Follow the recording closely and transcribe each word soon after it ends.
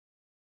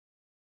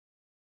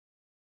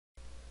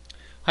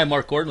Hi,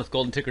 Mark Gordon with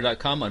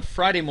GoldenTicker.com on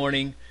Friday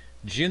morning,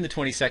 June the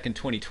 22nd,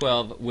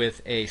 2012,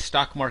 with a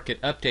stock market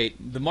update.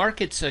 The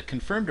markets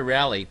confirmed a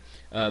rally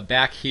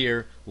back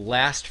here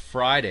last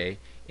Friday,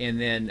 and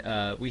then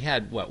we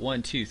had, what,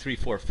 1, 2, 3,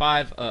 4,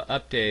 5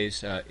 up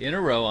days in a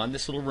row on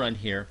this little run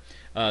here.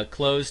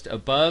 Closed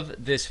above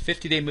this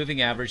 50-day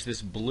moving average,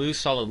 this blue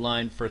solid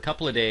line, for a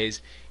couple of days,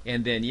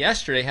 and then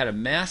yesterday had a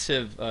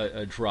massive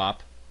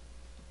drop,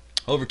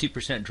 over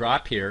 2%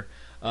 drop here.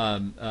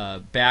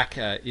 Back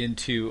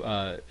into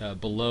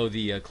below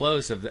the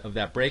close of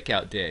that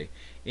breakout day,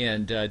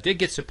 and did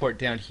get support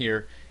down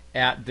here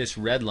at this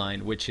red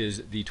line, which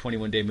is the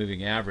 21-day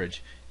moving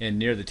average, and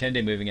near the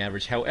 10-day moving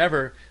average.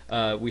 However,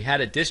 we had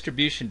a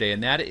distribution day,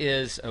 and that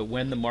is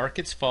when the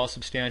markets fall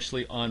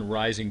substantially on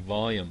rising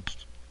volume.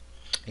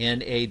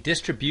 And a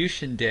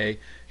distribution day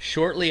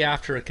shortly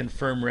after a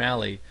confirmed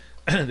rally,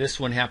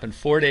 this one happened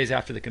 4 days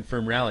after the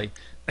confirmed rally,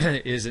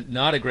 is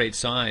not a great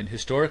sign.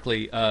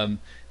 Historically,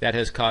 that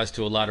has caused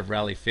to a lot of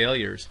rally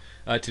failures.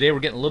 Today we're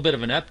getting a little bit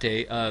of an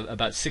update,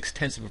 about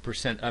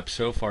 0.6% up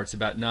so far. It's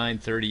about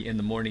 9:30 in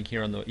the morning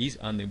here on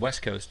the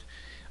West Coast.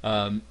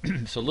 So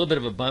a little bit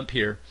of a bump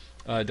here.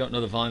 Don't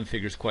know the volume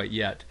figures quite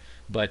yet,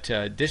 but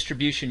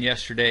distribution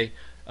yesterday.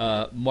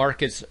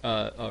 Markets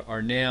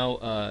are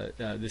now,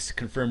 this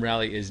confirmed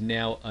rally is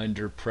now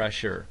under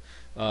pressure.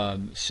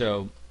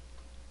 So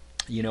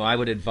I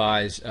would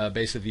advise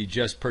basically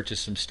just purchase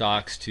some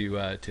stocks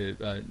to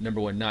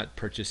number one, not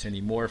purchase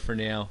any more for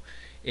now,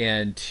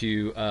 and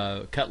to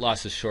cut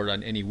losses short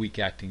on any weak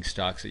acting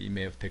stocks that you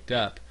may have picked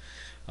up.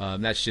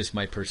 That's just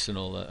my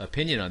personal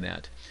opinion on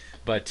that.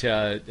 But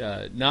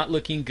not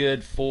looking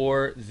good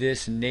for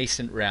this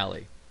nascent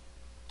rally.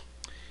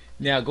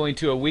 Now going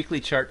to a weekly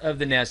chart of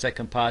the NASDAQ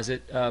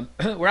composite,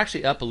 we're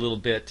actually up a little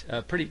bit,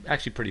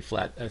 actually pretty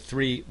flat,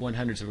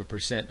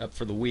 0.03% up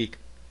for the week.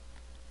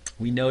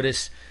 We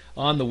notice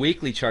on the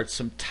weekly chart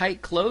some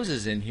tight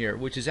closes in here,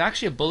 which is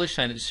actually a bullish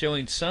sign. It's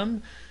showing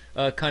some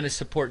kind of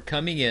support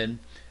coming in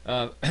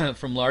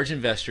from large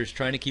investors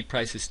trying to keep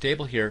prices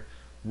stable here,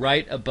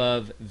 right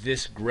above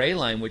this gray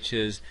line, which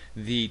is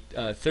the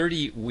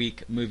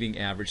 30-week moving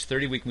average.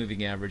 30-week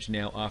moving average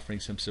now offering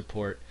some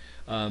support.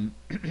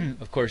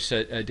 Of course,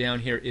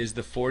 down here is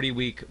the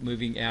 40-week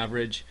moving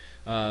average,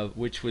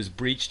 which was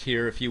breached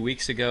here a few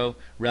weeks ago,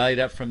 rallied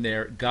up from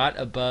there, got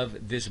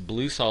above this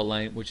blue solid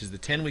line, which is the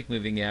 10-week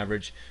moving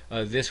average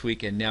this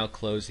week, and now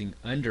closing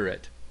under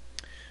it.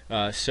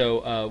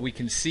 So we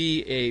can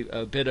see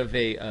a bit of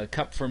a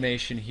cup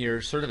formation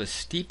here, sort of a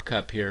steep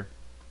cup here,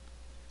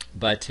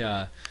 but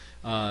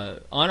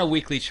on a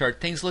weekly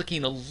chart, things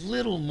looking a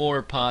little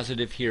more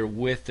positive here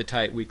with the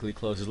tight weekly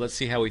closes. Let's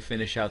see how we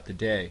finish out the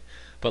day.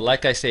 But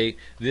like I say,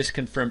 this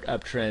confirmed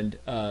uptrend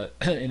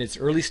in its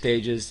early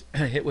stages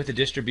hit with a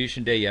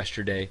distribution day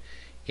yesterday,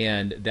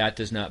 and that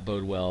does not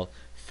bode well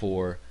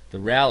for the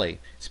rally.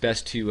 It's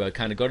best to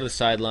kind of go to the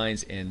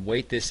sidelines and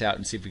wait this out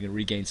and see if we can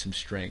regain some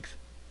strength.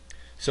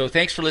 So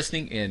thanks for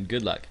listening, and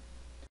good luck.